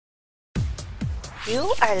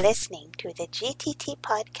You are listening to the GTT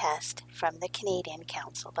podcast from the Canadian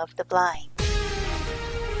Council of the Blind.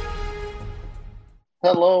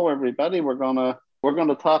 Hello, everybody. We're gonna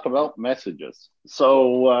talk about messages.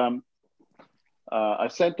 So I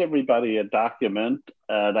sent everybody a document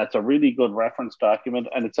that's a really good reference document,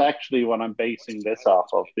 and it's actually what I'm basing this off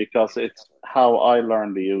of because it's how I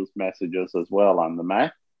learned to use messages as well on the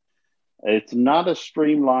Mac. It's not as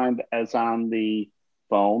streamlined as on the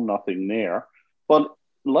phone, nothing near, but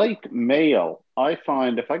like mail, I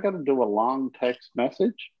find if I got to do a long text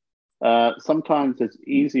message, sometimes it's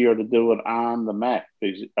easier to do it on the Mac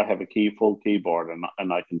because I have a full keyboard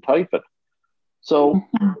and I can type it. So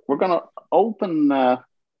we're going to open,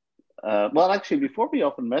 well, actually, before we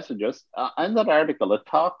open messages, in that article, it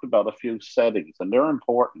talked about a few settings and they're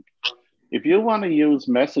important. If you want to use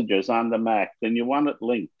messages on the Mac, then you want it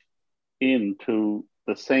linked into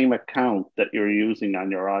the same account that you're using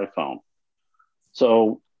on your iPhone.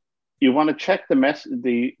 So you want to check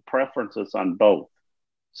the preferences on both.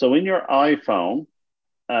 So in your iPhone,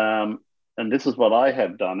 and this is what I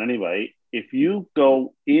have done anyway, if you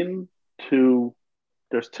go into,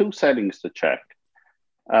 there's two settings to check.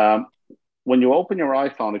 When you open your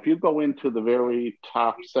iPhone, if you go into the very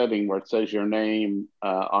top setting where it says your name,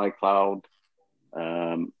 iCloud,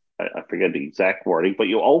 I forget the exact wording, but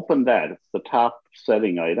you open that, it's the top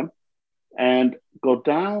setting item, and go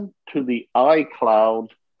down to the iCloud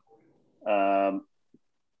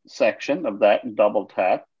section of that and double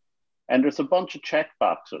tap. And there's a bunch of check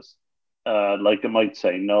boxes, like it might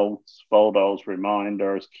say notes, photos,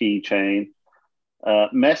 reminders, keychain.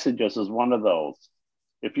 Messages is one of those.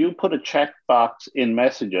 If you put a checkbox in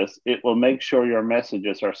messages, it will make sure your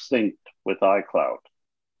messages are synced with iCloud.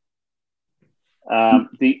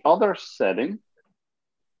 The other setting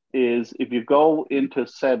is if you go into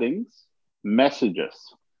settings, messages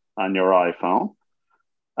on your iPhone,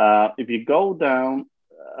 if you go down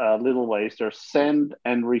a little ways, there's send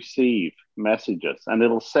and receive messages, and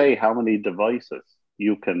it'll say how many devices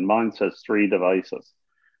you can. Mine says 3 devices.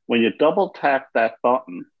 When you double tap that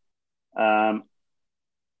button, let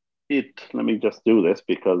me just do this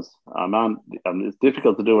because it's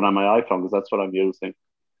difficult to do it on my iPhone because that's what I'm using.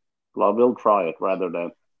 Well, I will try it rather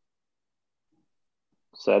than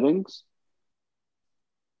settings.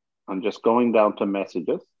 I'm just going down to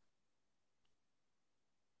messages.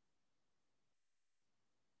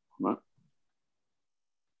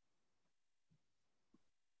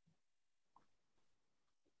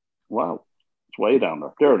 Wow, it's way down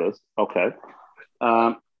there. There it is. Okay.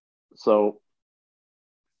 So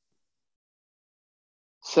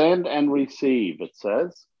send and receive, it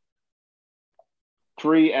says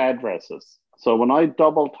 3 addresses. So when I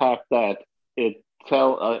double tap that,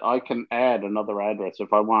 I can add another address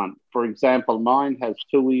if I want. For example, mine has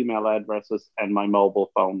 2 email addresses and my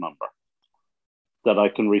mobile phone number that I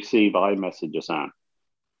can receive iMessages on.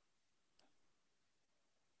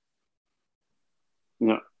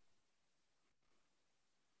 Yeah.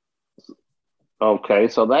 Okay,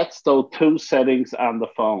 so that's those 2 settings on the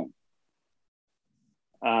phone.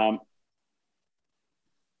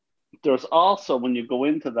 There's also, when you go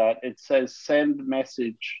into that, it says send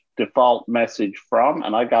message, default message from,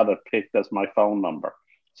 and I got it picked as my phone number.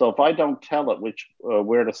 So if I don't tell it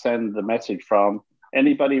where to send the message from,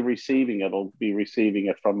 anybody receiving it will be receiving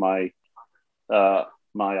it from my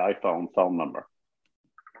iPhone phone number.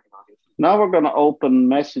 Now we're going to open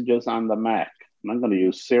messages on the Mac. And I'm going to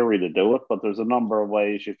use Siri to do it, but there's a number of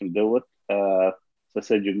ways you can do it. As I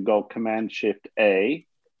said, you can go Command-Shift-A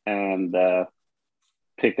and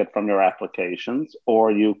pick it from your applications,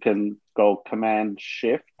 or you can go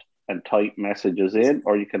Command-Shift and type messages in,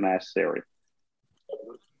 or you can ask Siri.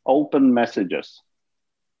 Open messages.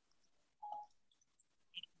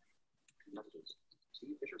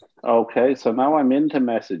 Okay, so now I'm into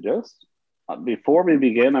messages. Before we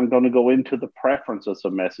begin, I'm going to go into the preferences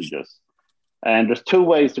of messages. And there's 2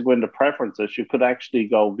 ways to go into preferences. You could actually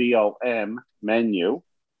go VOM menu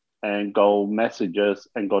and go messages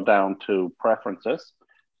and go down to preferences.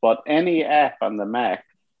 But any app on the Mac,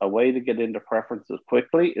 a way to get into preferences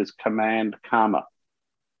quickly is Command, comma.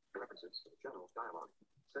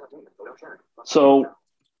 So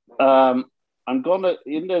I'm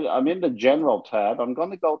in the General tab. I'm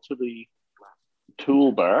going to go to the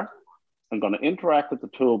toolbar. I'm going to interact with the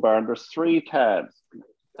toolbar, and there's 3 tabs.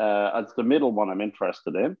 As the middle one I'm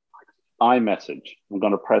interested in, iMessage. I'm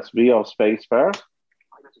going to press VO spacebar.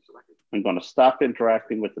 I'm going to stop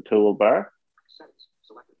interacting with the toolbar.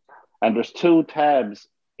 And there's 2 tabs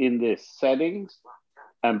in this, settings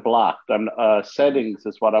and blocked. And settings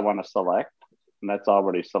is what I want to select, and that's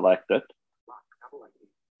already selected.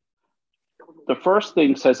 The first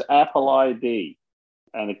thing says Apple ID,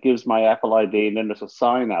 and it gives my Apple ID, and then there's a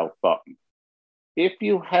sign out button. If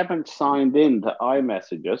you haven't signed in to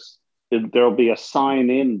iMessages, there'll be a sign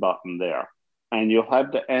in button there, and you'll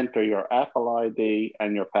have to enter your Apple ID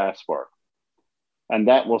and your password. And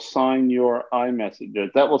that will sign your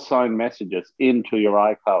iMessages, that will sign messages into your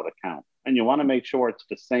iCloud account. And you want to make sure it's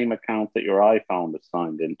the same account that your iPhone is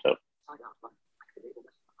signed into.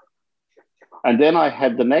 And then I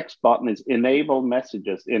have the next button is enable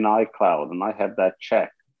messages in iCloud, and I have that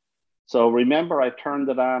checked. So remember, I turned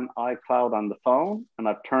it on iCloud on the phone, and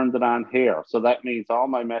I've turned it on here. So that means all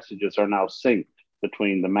my messages are now synced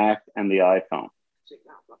between the Mac and the iPhone.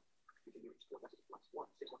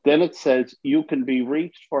 Then it says you can be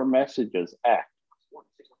reached for messages at,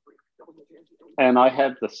 and I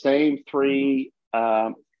have the same three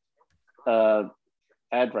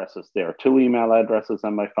addresses there, 2 email addresses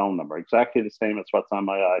and my phone number, exactly the same as what's on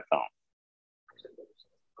my iPhone.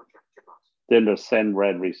 Then there's send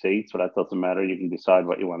read receipts, so that doesn't matter. You can decide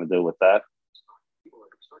what you want to do with that.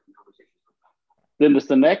 Then there's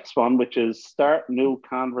the next one, which is start new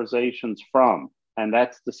conversations from. And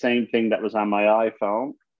that's the same thing that was on my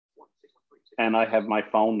iPhone. And I have my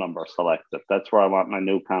phone number selected. That's where I want my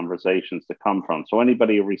new conversations to come from. So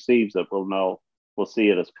anybody who receives it will see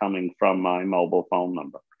it as coming from my mobile phone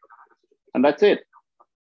number. And that's it.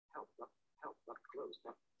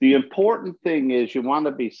 The important thing is you want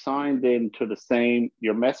to be signed into the same,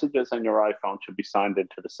 your messages and your iPhone should be signed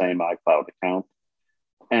into the same iCloud account.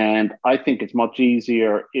 And I think it's much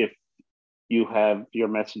easier if you have your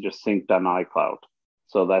messages synced on iCloud.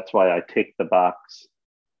 So that's why I tick the box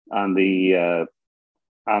on the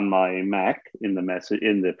on my Mac in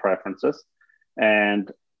the preferences.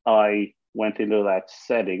 And I went into that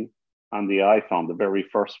setting on the iPhone, the very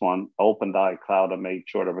first one, opened iCloud and made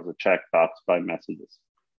sure there was a checkbox by messages.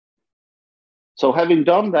 So having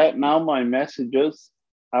done that, now my messages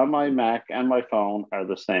on my Mac and my phone are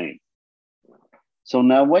the same. So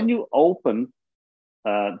now when you open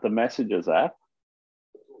the Messages app,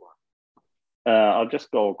 I'll just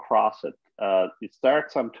go across it. It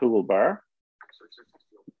starts on Toolbar.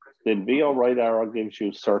 Then VO right arrow gives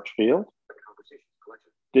you search field.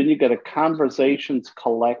 Then you get a conversations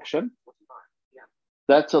collection.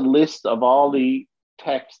 That's a list of all the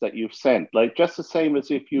text that you've sent, like just the same as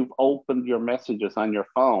if you've opened your messages on your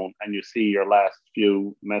phone and you see your last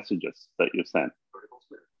few messages that you sent.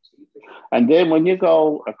 And then when you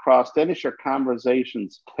go across, then it's your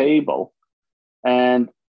conversations table. And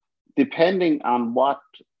depending on what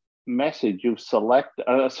message you select,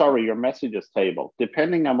 your messages table,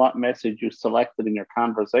 depending on what message you selected in your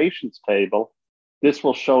conversations table, this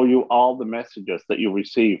will show you all the messages that you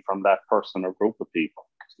receive from that person or group of people.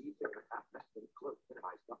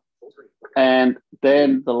 And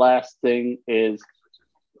then the last thing is,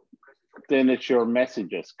 then it's your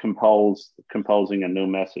messages composing a new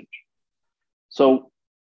message. So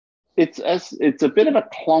it's a bit of a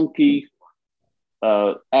clunky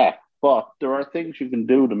app, but there are things you can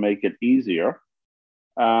do to make it easier.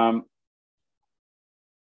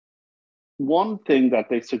 One thing that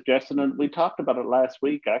they suggested, and we talked about it last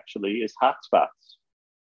week actually, is hotspots.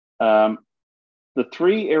 The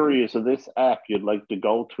 3 areas of this app you'd like to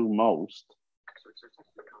go to most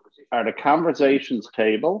are the conversations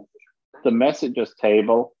table, the messages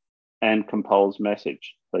table, and compose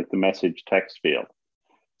message, like the message text field.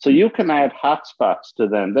 So you can add hotspots to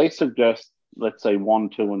them. They suggest, let's say 1,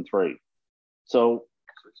 2, and 3. So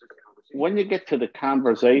when you get to the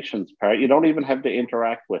conversations part, you don't even have to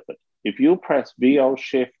interact with it. If you press VO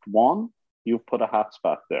Shift 1, you've put a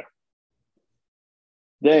hotspot there.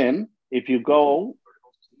 Then if you go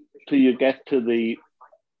till you get to the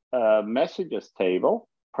messages table,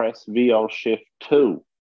 press VO Shift 2.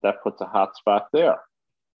 That puts a hotspot there.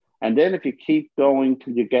 And then if you keep going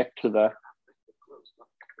till you get to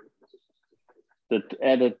the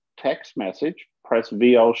edit text message, press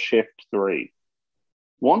VO Shift 3.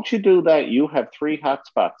 Once you do that, you have 3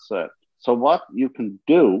 hotspots set. So what you can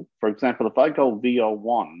do, for example, if I go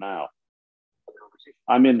VO1 now,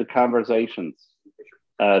 I'm in the conversations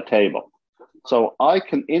table. So I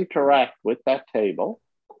can interact with that table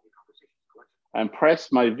and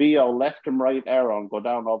press my VO left and right arrow and go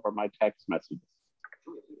down over my text messages.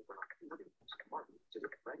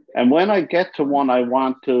 And when I get to one I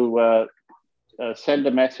want to send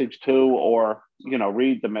a message to, or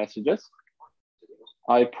read the messages,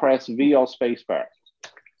 I press VO spacebar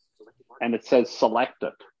and it says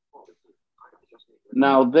selected.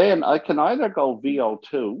 Now then I can either go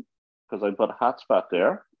VO2, because I put a hotspot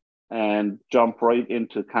there, and jump right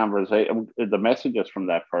into the messages from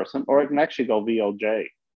that person, or I can actually go VOJ.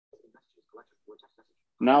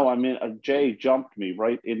 Now J jumped me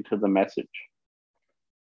right into the message.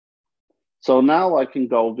 So now I can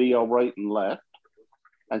go VO right and left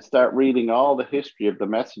and start reading all the history of the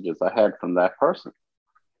messages I had from that person.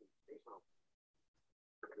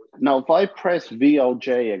 Now, if I press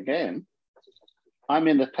VOJ again, I'm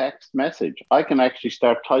in the text message. I can actually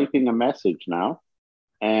start typing a message now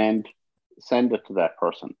and send it to that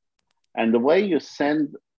person. And the way you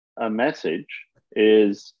send a message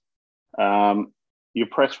is you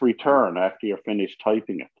press return after you're finished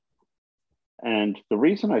typing it. And the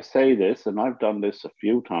reason I say this, and I've done this a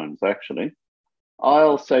few times actually,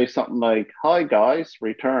 I'll say something like, hi guys,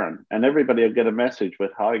 return. And everybody will get a message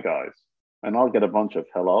with hi guys. And I'll get a bunch of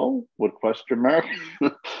hello with question mark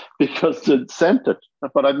because it sent it.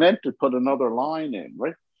 But I meant to put another line in,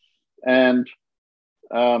 right? And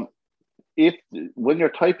when you're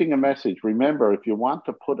typing a message, remember, if you want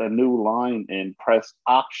to put a new line in, press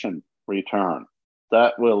Option Return.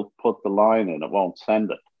 That will put the line in. It won't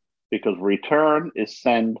send it because return is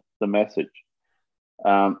send the message.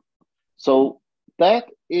 So that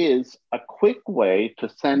is a quick way to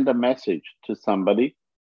send a message to somebody.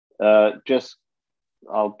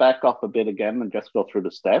 I'll back up a bit again and just go through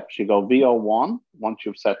the steps. You go VO1 once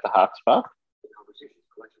you've set the hotspot.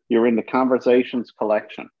 You're in the conversations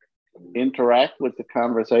collection. Interact with the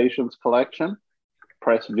conversations collection.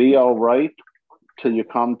 Press VO right till you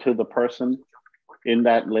come to the person in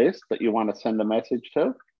that list that you want to send a message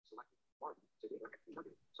to.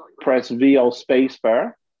 Press VO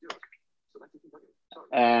spacebar,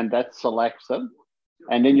 and that selects it.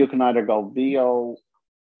 And then you can either go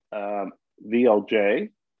VOJ,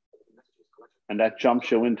 and that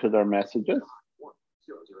jumps you into their messages.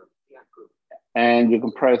 And you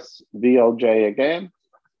can press VOJ again,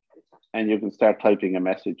 and you can start typing a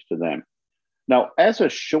message to them. Now, as a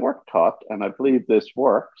shortcut, and I believe this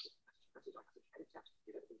works,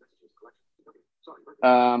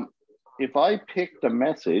 if I pick the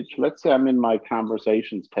message, let's say I'm in my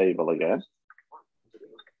conversations table again,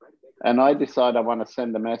 and I decide I want to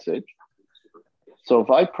send a message. So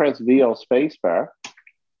if I press VO spacebar,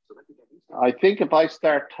 I think if I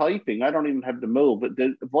start typing, I don't even have to move, but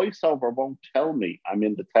the voiceover won't tell me I'm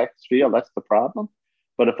in the text field. That's the problem.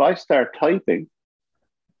 But if I start typing,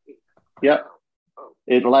 yeah,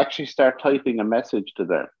 it'll actually start typing a message to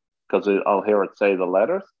them because I'll hear it say the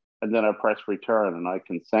letters, and then I press return and I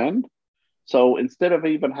can send. So instead of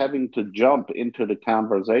even having to jump into the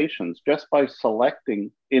conversations, just by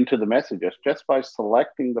selecting into the messages, just by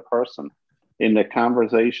selecting the person in the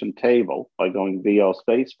conversation table by going VO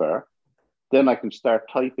spacebar, then I can start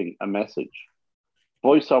typing a message.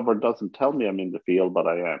 VoiceOver doesn't tell me I'm in the field, but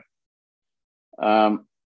I am.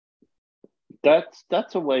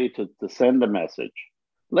 That's a way to send a message.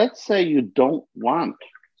 Let's say you don't want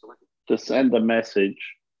to send a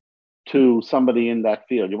message to somebody in that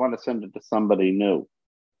field. You want to send it to somebody new.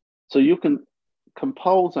 So you can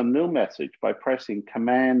compose a new message by pressing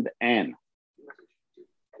Command N.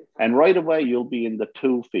 And right away, you'll be in the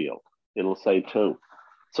to field. It'll say to.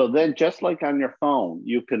 So then just like on your phone,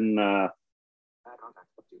 you can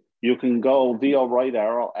go VO right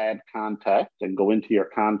arrow, add contact, and go into your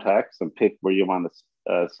contacts and pick where you want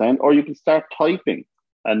to send. Or you can start typing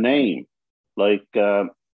a name. Like, I'll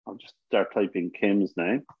just start typing Kim's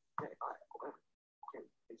name.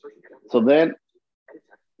 So then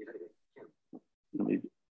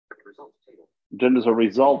there's a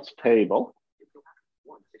results table.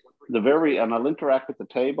 And I'll interact with the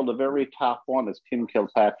table. The very top one is Kim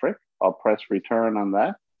Kilpatrick. I'll press return on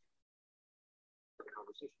that.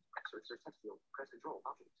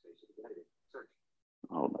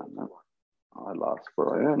 Hold on now. I lost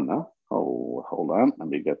where I am now. Oh, hold on. Let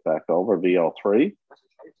me get back over. VO3.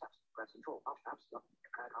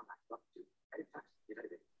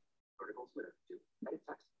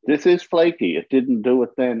 This is flaky. It didn't do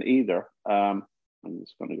it then either. I'm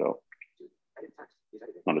just going to go.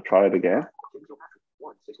 I'm going to try it again.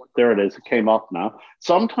 There it is. It came up now.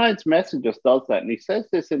 Sometimes Messages does that, and he says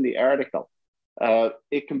this in the article.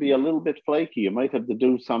 It can be a little bit flaky. You might have to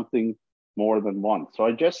do something more than once. So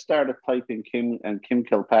I just started typing Kim, and Kim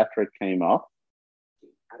Kilpatrick came up.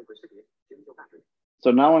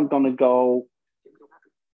 So now I'm going to go.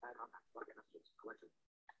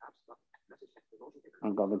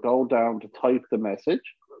 I'm going to go down to type the message.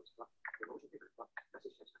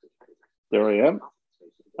 There I am.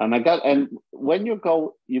 And when you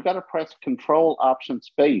go, you got to press Control Option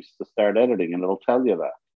Space to start editing, and it'll tell you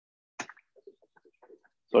that.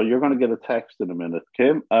 So you're going to get a text in a minute,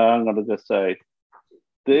 Kim. I'm going to just say,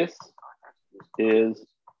 this is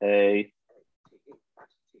a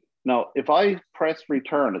Now, if I press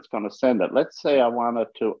return, it's going to send it. Let's say I wanted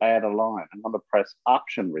to add a line. I'm going to press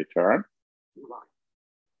option return.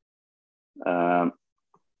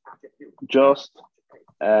 Just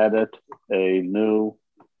added a new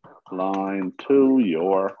line to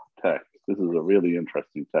your text. This is a really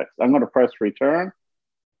interesting text. I'm going to press return,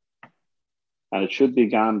 and it should be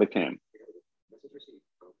gone to Kim.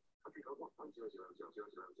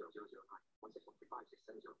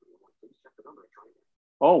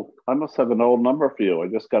 Oh, I must have an old number for you. I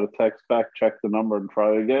just got a text back, check the number and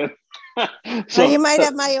try again. So you might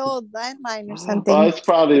have my old landline or something. Well, that's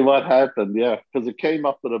probably what happened, yeah, because it came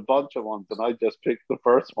up with a bunch of ones and I just picked the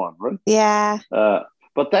first one, right? Yeah.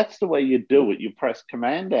 But that's the way you do it. You press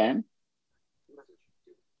Command N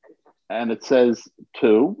and it says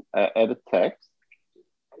to edit text,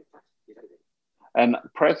 and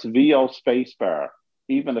press VO spacebar.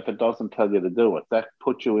 Even if it doesn't tell you to do it, that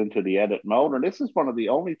puts you into the edit mode. And this is one of the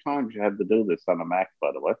only times you have to do this on a Mac,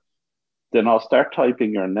 by the way. Then I'll start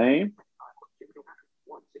typing your name.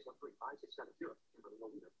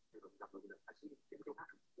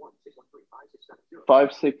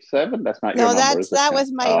 567. That's not your number. No, that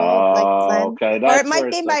was my old. Okay, or it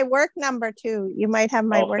might be my work number too. You might have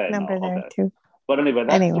my work number there too. But anyway,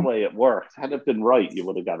 that's the way it works. Had it been right, you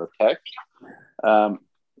would have got a text,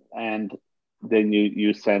 and then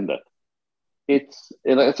you send it.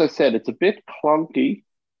 As I said, it's a bit clunky,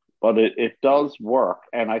 but it does work.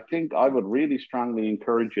 And I think I would really strongly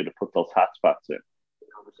encourage you to put those hotspots in,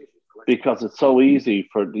 because it's so easy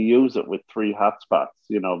to use it with 3 hotspots.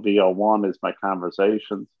 VO1 is my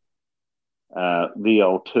conversations.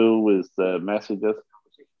 VO2 is the messages.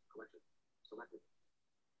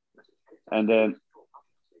 And then,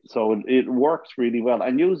 so it works really well.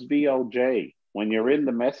 And use VOJ. When you're in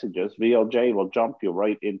the messages, VOJ will jump you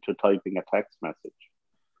right into typing a text message.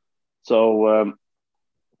 So,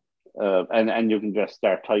 and you can just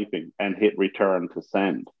start typing and hit return to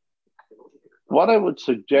send. What I would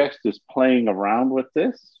suggest is playing around with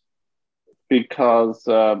this, because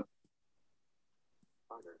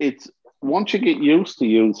it's once you get used to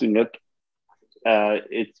using it,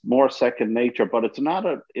 it's more second nature. But it's not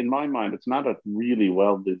in my mind, it's not a really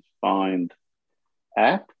well-defined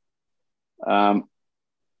app.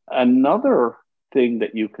 Another thing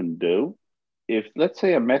that you can do, if let's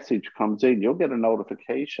say a message comes in, you'll get a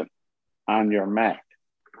notification on your Mac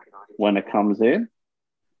when it comes in.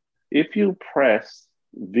 If you press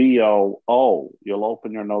VOO, you'll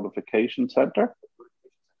open your notification center.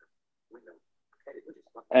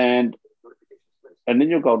 And then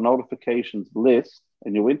you'll go notifications list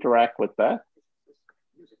and you interact with that.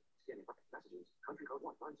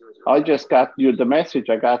 I just got the message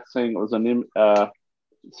I got saying it was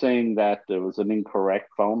saying that there was an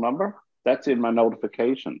incorrect phone number. That's in my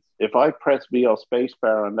notifications. If I press VO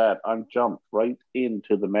spacebar on that, I'm jumped right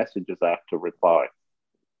into the messages app to reply.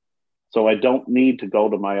 So I don't need to go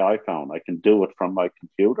to my iPhone. I can do it from my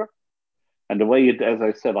computer. And the way as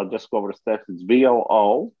I said, I'll just go over the steps. It's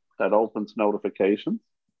VOO, that opens notifications.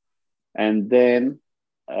 And then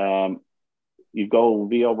you go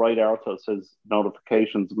VO right arrow, so it says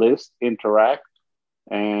notifications list, interact,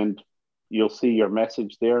 and you'll see your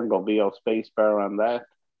message there, and go VO spacebar on that.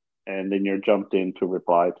 And then you're jumped in to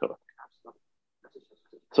reply to it.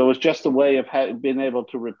 So it's just a way of being able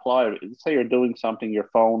to reply. Say you're doing something, your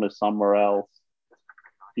phone is somewhere else,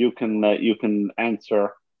 you can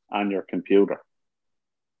answer on your computer.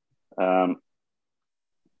 And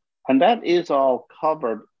that is all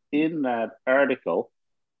covered in that article.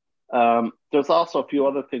 There's also a few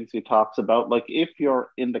other things he talks about, like if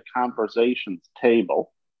you're in the conversations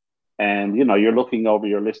table and you're looking over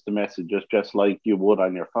your list of messages just like you would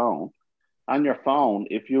on your phone. On your phone,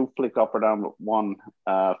 if you flick up or down with one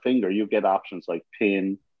finger, you get options like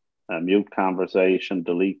pin, mute conversation,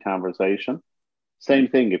 delete conversation. Same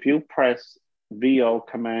thing, if you press VO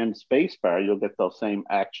command spacebar, you'll get those same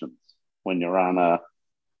actions when you're on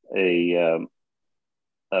a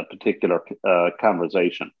particular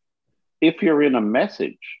conversation. If you're in a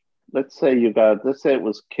message, let's say it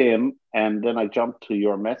was Kim, and then I jumped to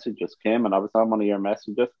your messages, Kim, and I was on one of your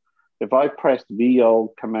messages. If I pressed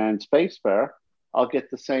VO command spacebar, I'll get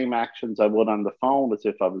the same actions I would on the phone as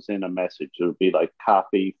if I was in a message. It would be like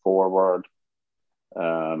copy, forward.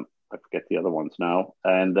 I forget the other ones now.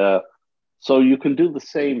 And so you can do the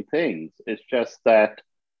same things. It's just that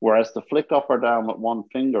whereas the flick up or down with one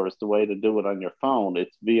finger is the way to do it on your phone,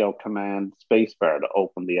 it's VO command spacebar to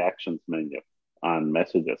open the actions menu on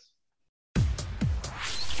messages.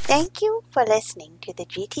 Thank you for listening to the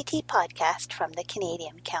GTT podcast from the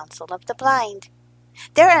Canadian Council of the Blind.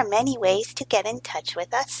 There are many ways to get in touch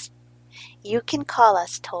with us. You can call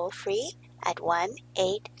us toll-free at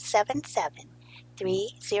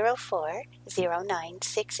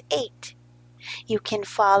 1-877-304-0968. You can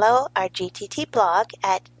follow our GTT blog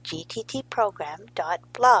at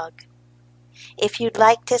gttprogram.blog. If you'd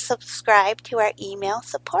like to subscribe to our email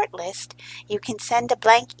support list, you can send a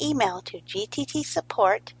blank email to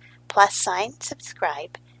gttsupport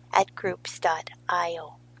 +subscribe at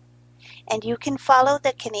groups.io. And you can follow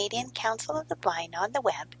the Canadian Council of the Blind on the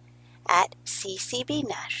web at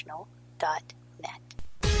ccbnational.ca.